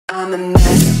I'm a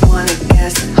mess, wanna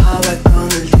guess how I gonna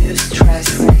lose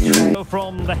stress.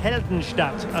 From the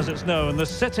Heldenstadt, as it's known, the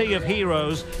city of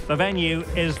heroes, the venue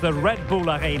is the Red Bull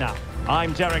Arena.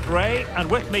 I'm Derek Ray,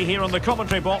 and with me here on the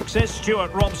commentary box is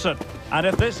Stuart Robson. And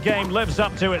if this game lives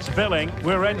up to its billing,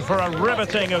 we're in for a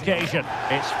riveting occasion.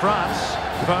 It's France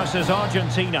versus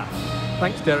Argentina.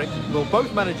 Thanks, Derek. Well,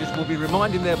 both managers will be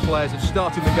reminding their players of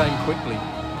starting the game quickly,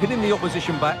 pinning the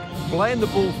opposition back, playing the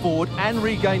ball forward and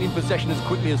regaining possession as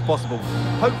quickly as possible.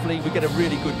 Hopefully we get a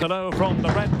really good... Hello from the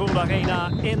Red Bull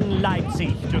Arena in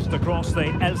Leipzig, just across the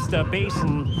Elster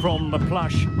Basin from the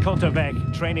plush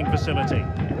Kotterweg training facility.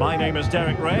 My name is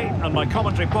Derek Ray, and my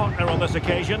commentary partner on this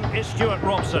occasion is Stuart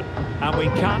Robson. And we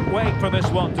can't wait for this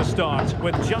one to start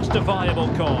with justifiable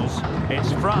cause.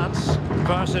 It's France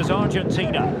versus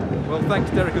Argentina. Well,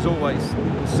 thanks, Derek, as always.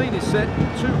 The scene is set,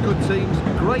 two good teams,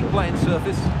 great playing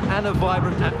surface and a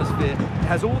vibrant atmosphere. It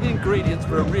has all the ingredients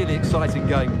for a really exciting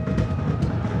game.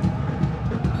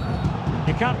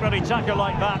 You can't really tackle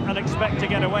like that and expect to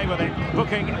get away with it.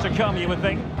 Booking to come, you would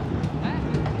think.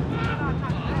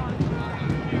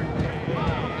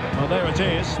 Well, there it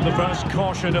is, the first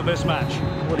caution of this match.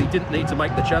 Well, he didn't need to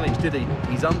make the challenge, did he?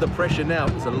 He's under pressure now.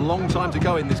 It's a long time to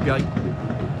go in this game.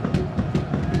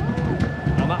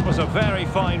 And that was a very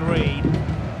fine read.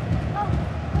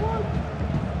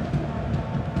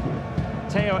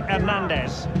 Theo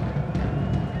Hernandez.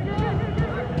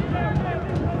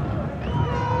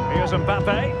 Here's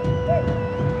Mbappé.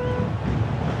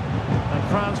 And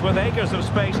France with acres of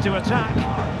space to attack.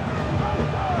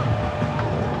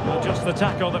 Well, just the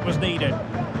tackle that was needed.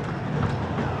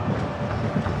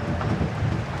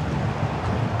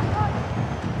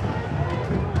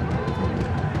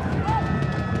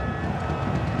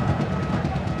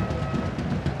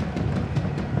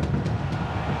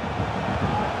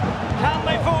 Can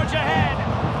they forge ahead?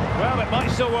 Well, it might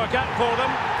still work out for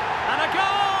them. And a goal!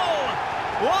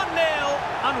 1-0,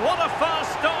 and what a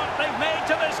fast start they've made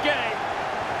to this game.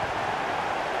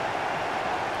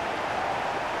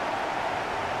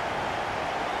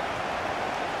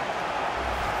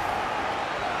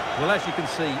 Well, as you can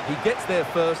see, he gets there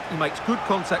first, he makes good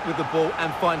contact with the ball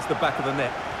and finds the back of the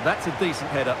net. That's a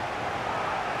decent header.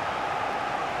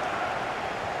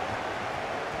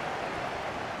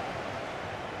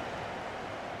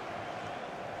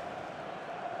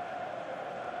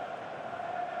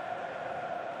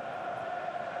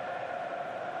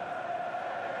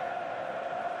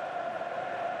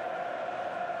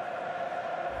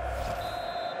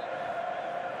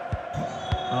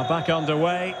 Back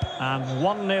underway, and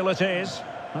 1-0 it is.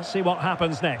 Let's see what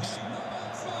happens next.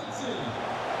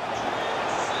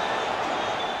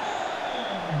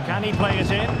 Can he play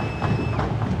it in?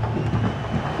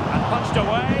 And punched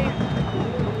away.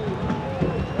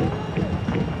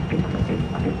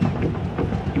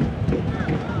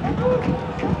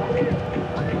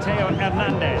 Theo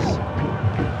Hernandez.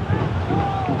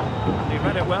 He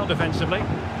read it well defensively.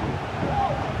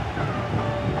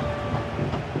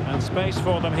 And space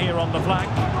for them here on the flank.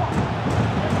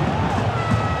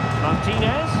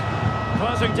 Martinez,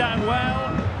 closing down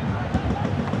well.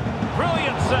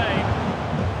 Brilliant save.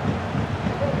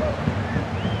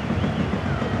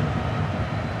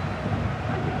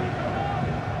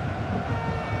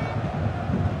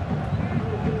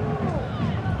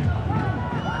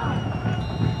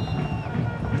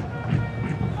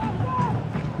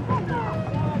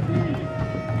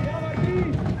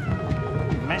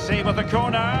 Messi with the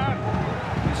corner.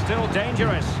 He's still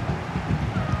dangerous.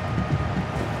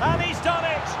 And he's done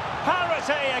it!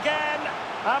 Parity again!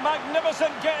 A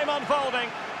magnificent game unfolding.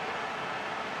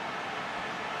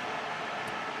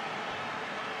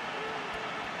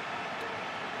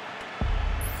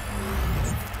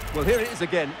 Well, here it is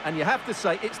again, and you have to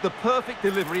say it's the perfect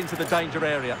delivery into the danger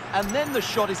area. And then the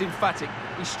shot is emphatic.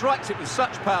 He strikes it with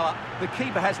such power, the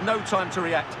keeper has no time to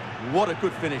react. What a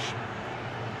good finish.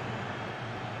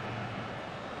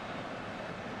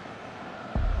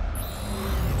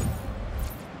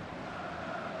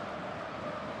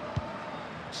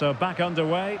 So back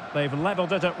underway, they've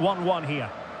levelled it at 1-1 here.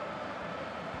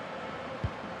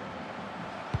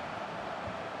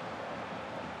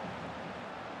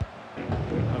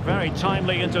 A very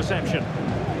timely interception.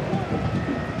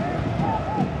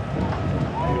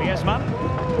 Griezmann.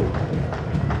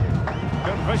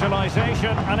 Good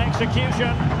visualisation and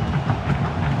execution.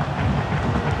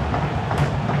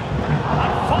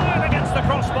 And fired against the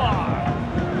crossbar.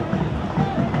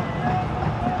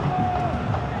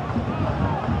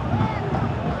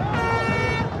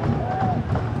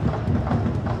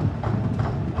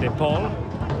 Paul.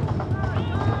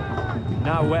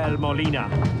 Nahuel Molina.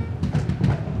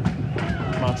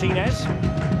 Martinez.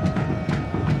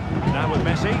 Now with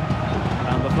Messi.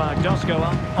 And the flag does go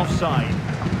up offside.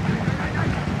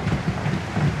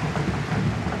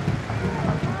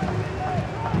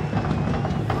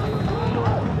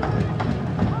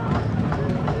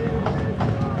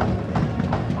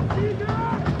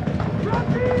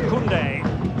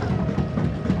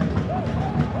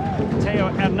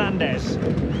 Hernandez.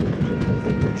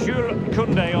 Jules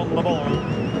Koundé on the ball.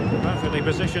 Perfectly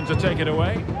positioned to take it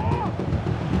away.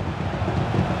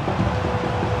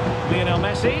 Lionel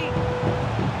Messi.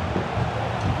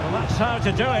 Well, that's how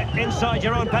to do it inside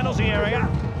your own penalty area.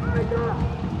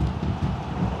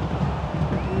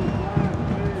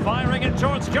 Firing it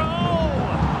towards goal.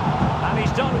 And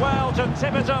he's done well to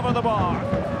tip it over the bar.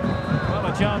 Well,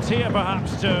 a chance here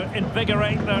perhaps to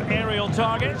invigorate their aerial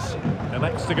targets.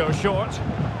 Elects to go short.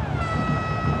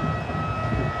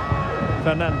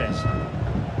 Fernandez.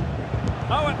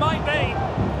 Oh, it might be.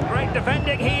 Great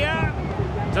defending here.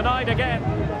 Denied again.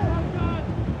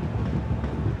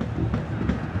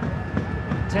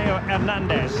 Theo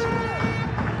Hernandez.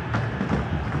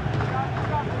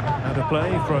 Out of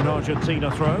play for an Argentina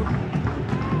throw.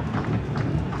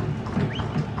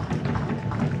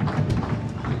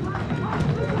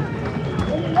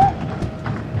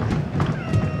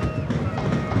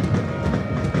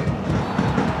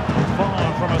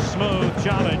 Smooth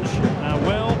challenge. Now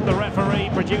will the referee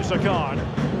produce a card?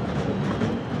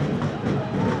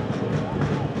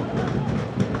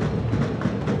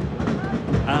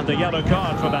 And a yellow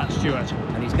card for that, Stuart.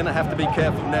 And he's going to have to be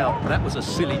careful now. That was a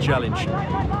silly challenge.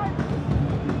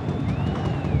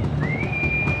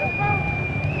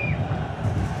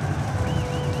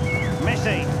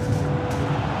 Messi.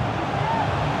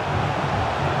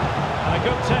 And a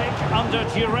good take under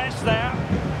duress there.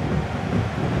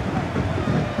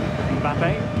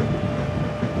 Mbappé.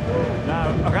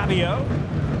 Now Rabiot.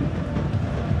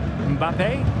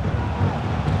 Mbappé.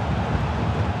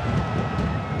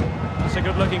 That's a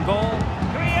good-looking ball.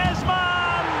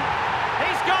 Griezmann!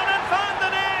 He's gone and found the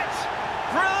net!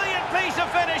 Brilliant piece of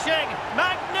finishing!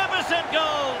 Magnificent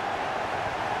goal!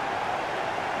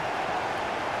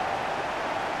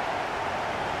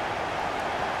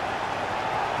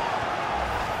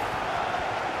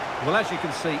 Well, as you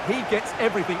can see, he gets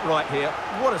everything right here.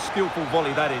 What a skillful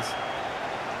volley that is.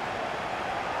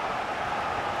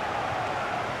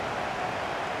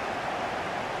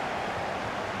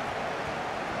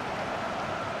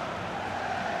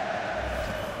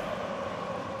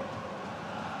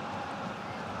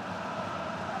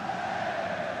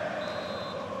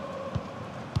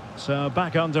 So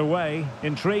back underway.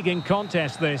 Intriguing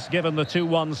contest this, given the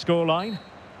 2-1 scoreline.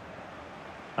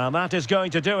 And that is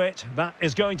going to do it. That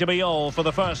is going to be all for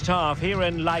the first half here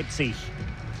in Leipzig.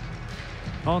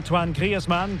 Antoine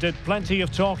Griezmann did plenty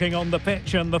of talking on the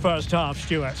pitch in the first half,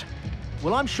 Stuart.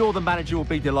 Well, I'm sure the manager will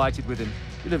be delighted with him.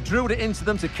 He'll have drilled it into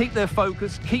them to keep their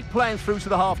focus, keep playing through to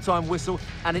the half-time whistle,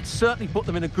 and it's certainly put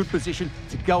them in a good position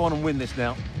to go on and win this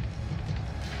now.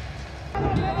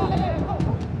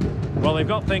 Well, they've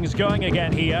got things going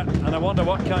again here, and I wonder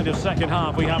what kind of second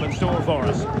half we have in store for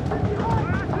us.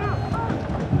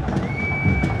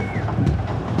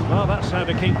 Well, that's how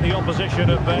to keep the opposition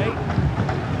at bay.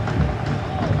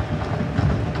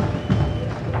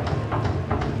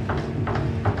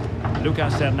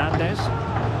 Lucas Hernandez.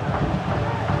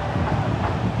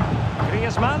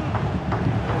 Griezmann.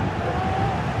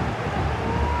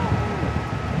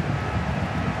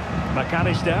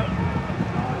 McAllister.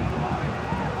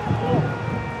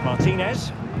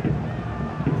 Martinez.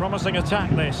 Promising attack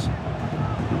this.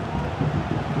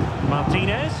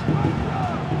 Martinez.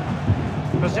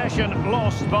 Possession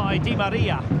lost by Di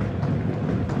Maria.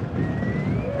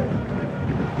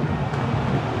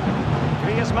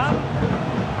 Griezmann.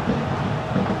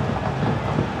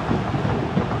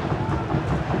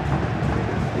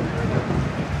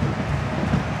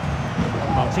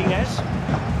 Martinez.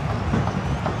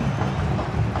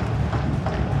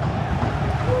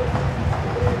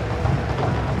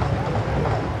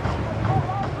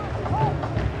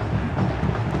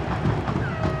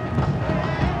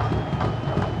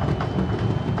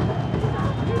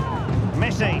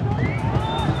 Messi.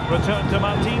 Return to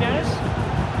Martinez.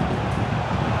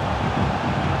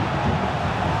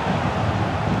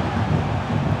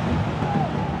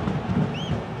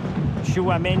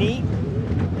 Chouameni.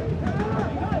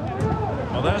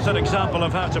 Well, there's an example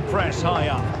of how to press high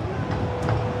up.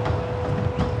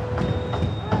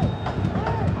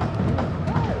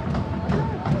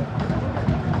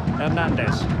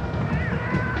 Hernandez.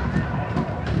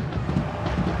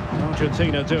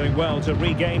 Argentina doing well to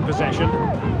regain possession.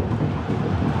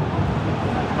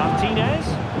 Martinez.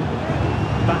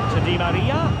 Back to Di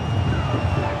Maria.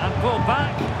 And pulled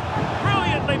back.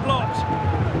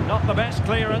 Not the best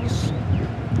clearance.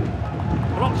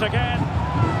 Blocked again.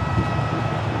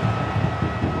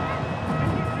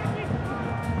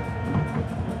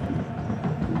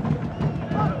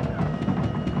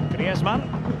 Griezmann.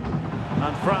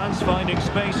 And France finding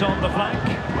space on the flank.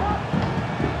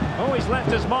 Oh, he's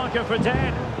left his marker for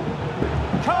dead.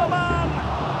 Coman!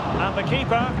 And the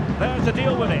keeper there to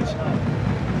deal with it.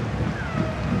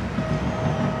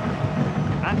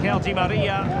 Angel Di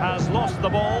Maria has lost the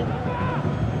ball.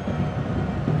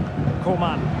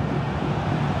 Coman.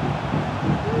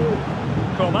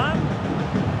 Coman.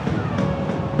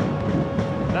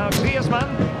 Now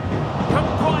Griezmann.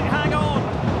 Couldn't quite hang on.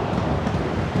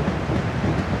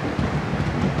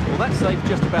 Well, that save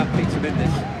just about keeps them in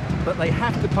this, but they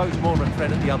have to pose more of a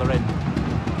threat at the other end.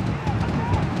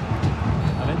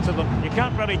 And into them. You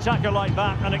can't really tackle like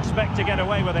that and expect to get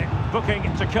away with it. Booking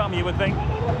to come, you would think.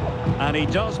 And he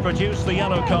does produce the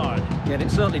yellow card. Yeah, and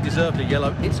it certainly deserved a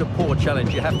yellow. It's a poor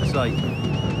challenge, you have to say.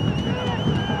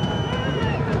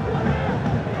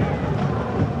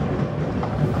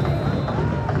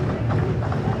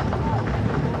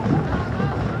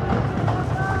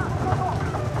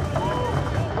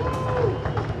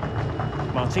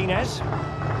 Martinez.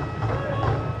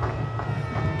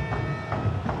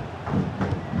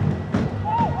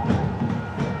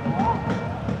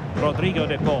 Rodrigo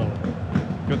de Paul.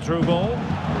 Good through ball.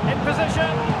 In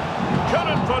position.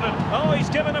 Couldn't put it. Oh, he's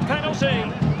given a penalty.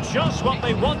 Just what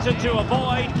they wanted to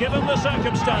avoid, given the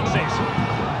circumstances.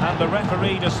 And the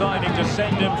referee deciding to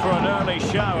send him for an early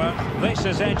shower. This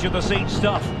is edge-of-the-seat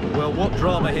stuff. Well, what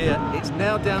drama here. It's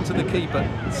now down to the keeper.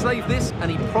 Save this, and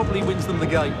he probably wins them the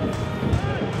game.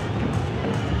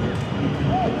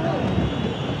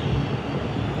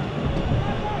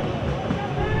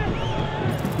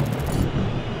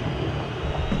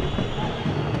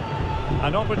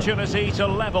 An opportunity to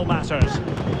level matters.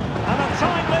 And a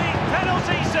timely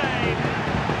penalty save.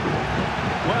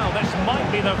 Well, this might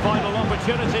be the final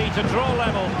opportunity to draw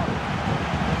level.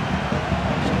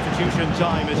 Substitution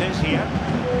time it is here.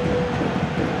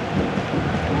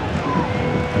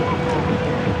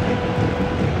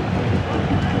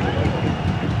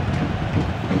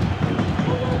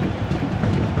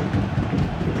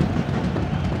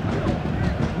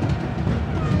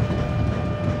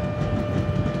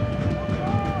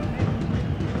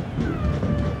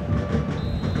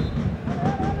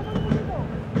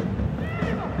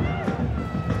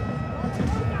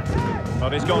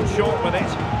 But he's gone short with it.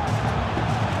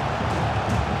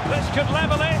 This could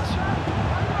level it.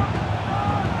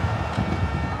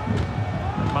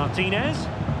 Martinez.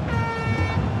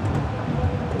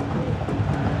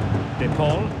 De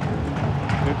Paul.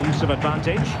 Good use of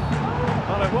advantage.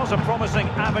 Well, it was a promising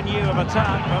avenue of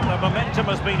attack, but the momentum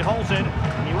has been halted.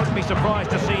 You wouldn't be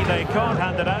surprised to see the card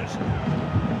handed out.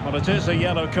 Well, it is a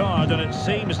yellow card, and it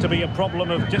seems to be a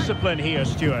problem of discipline here,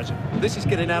 Stuart. This is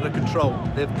getting out of control.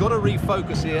 They've got to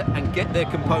refocus here and get their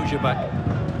composure back.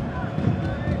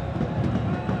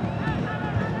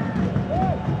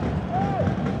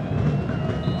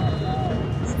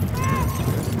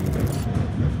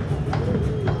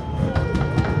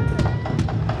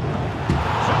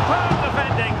 Superb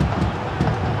defending.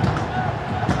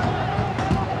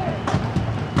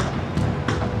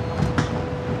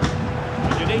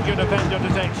 You need your defender to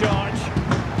take charge.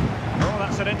 Oh,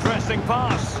 that's an interesting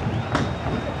pass.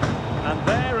 And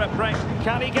there at break,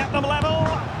 can he get them level?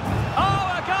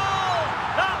 Oh, a goal!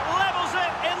 That levels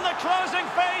it in the closing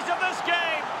phase of this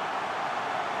game.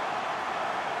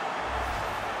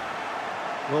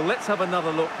 Well, let's have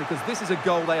another look, because this is a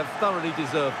goal they have thoroughly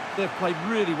deserved. They've played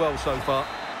really well so far.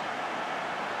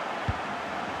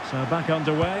 So back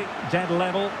underway, dead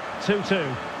level,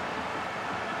 2-2.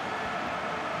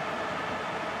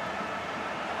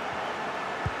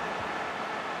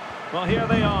 Well, here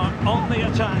they are, on the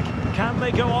attack. Can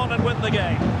they go on and win the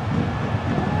game?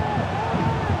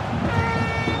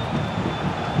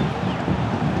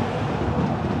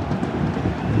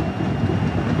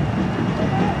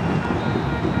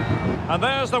 And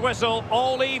there's the whistle,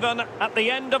 all even at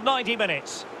the end of 90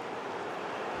 minutes.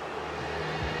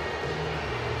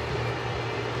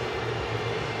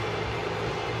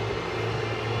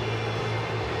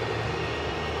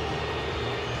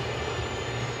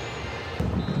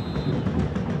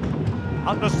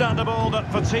 Understandable that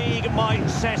fatigue might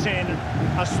set in.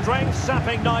 A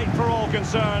strength-sapping night for all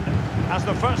concerned as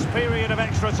the first period of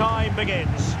extra time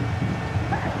begins.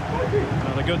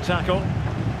 Well, a good tackle.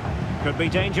 Could be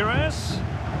dangerous.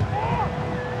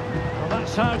 Well,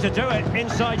 that's how to do it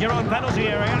inside your own penalty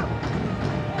area.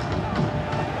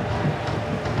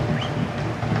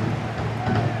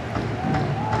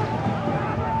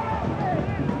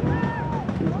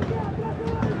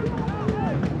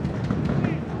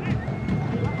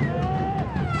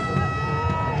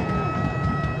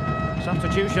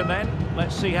 substitution then.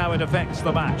 Let's see how it affects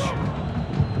the match.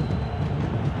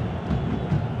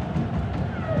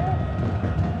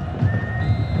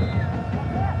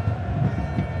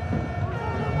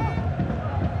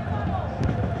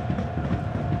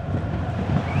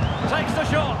 Takes the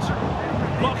shot,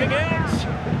 blocking it,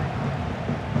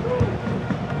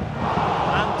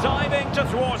 and diving to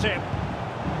thwart him.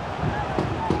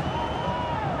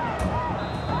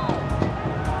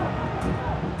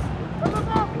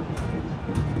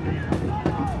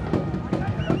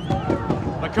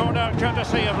 The corner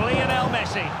courtesy of Lionel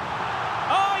Messi.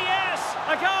 Oh yes,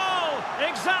 a goal!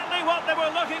 Exactly what they were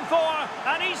looking for,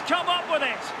 and he's come up with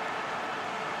it.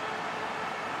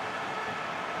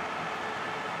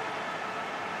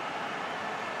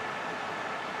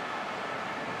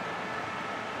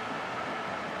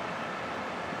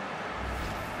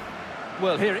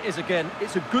 Well, here it is again.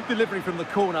 It's a good delivery from the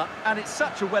corner, and it's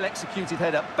such a well-executed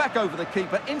header. Back over the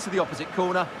keeper, into the opposite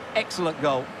corner. Excellent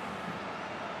goal.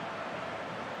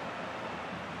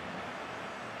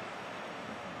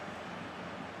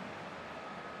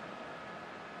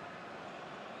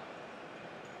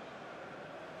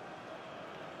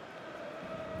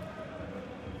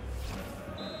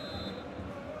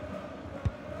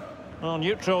 Well,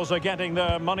 neutrals are getting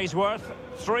their money's worth.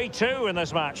 3-2 in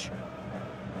this match.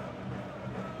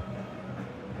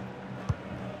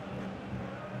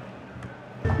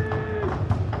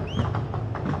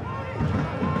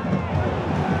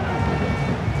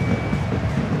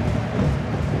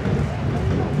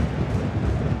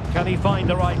 Can he find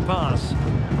the right pass?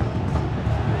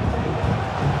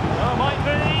 Oh, might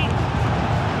be.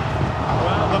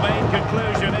 Well, the main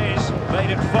conclusion is made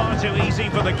it far too easy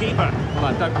for the keeper. Well,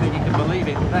 I don't think you can believe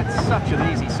it. That's such an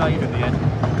easy save in the end.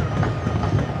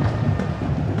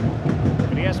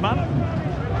 Griezmann.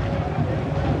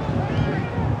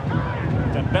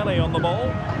 Dembele on the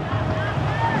ball.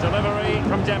 Delivery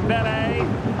from Dembele.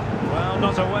 Well,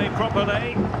 not away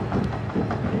properly.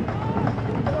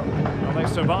 Well, they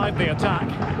survived the attack.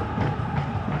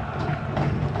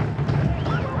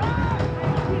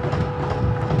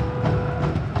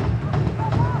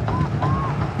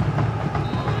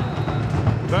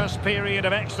 First period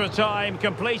of extra time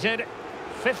completed.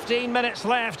 15 minutes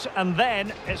left, and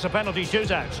then it's a penalty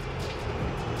shootout.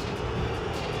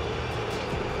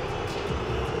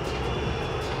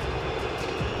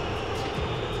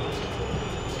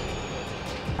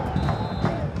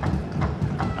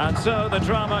 And so the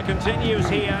drama continues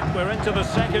here. We're into the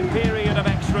second period of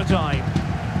extra time.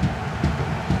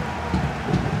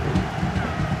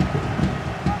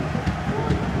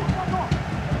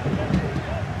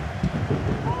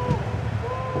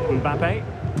 Mbappé.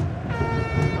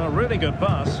 A really good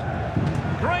pass.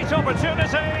 Great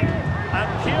opportunity and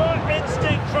pure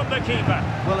instinct from the keeper.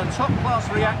 Well, a top-class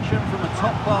reaction from a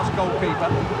top-class goalkeeper.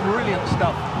 Brilliant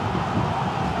stuff.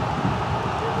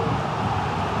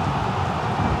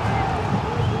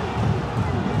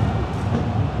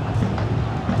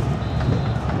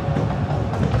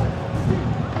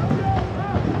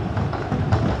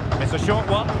 It's a short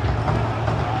one.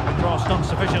 The cross not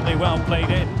sufficiently well played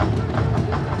in.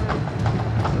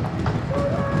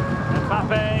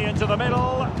 Mbappé into the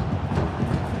middle.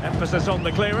 Emphasis on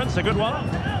the clearance, a good one.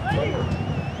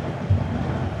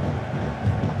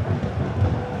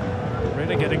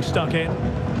 Really getting stuck in.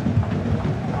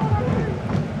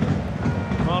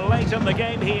 Well, late in the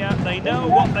game here, they know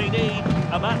what they need,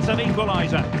 and that's an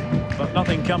equaliser. But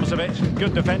nothing comes of it.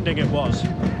 Good defending it was.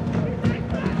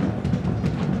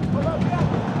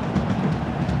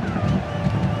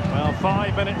 Well,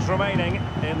 5 minutes remaining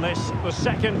in this, the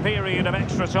second period of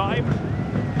extra time.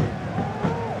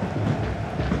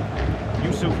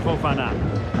 Fofana.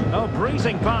 Oh,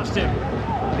 breezing past him.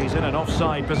 He's in an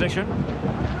offside position.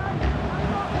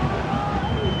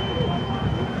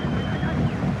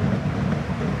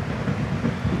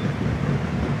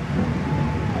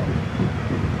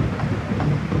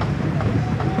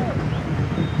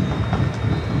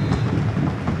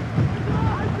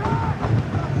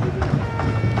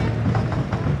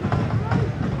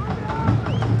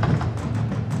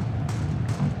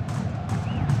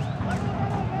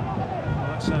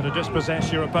 To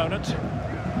dispossess your opponent.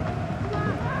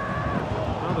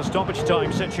 Well, the stoppage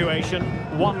time situation,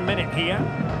 1 minute here.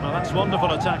 Well, that's wonderful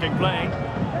attacking play.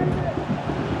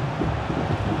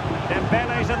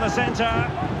 Dembele's in the centre.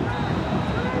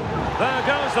 There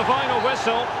goes the final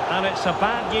whistle, and it's a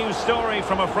bad news story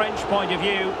from a French point of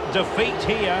view. Defeat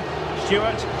here.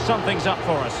 Stuart, something's up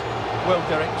for us. Well,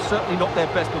 Derek, certainly not their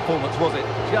best performance, was it?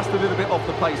 Just a little bit off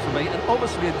the pace for me, and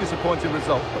obviously a disappointing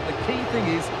result. But the key thing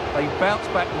is they bounce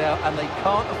back now, and they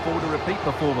can't afford a repeat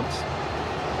performance.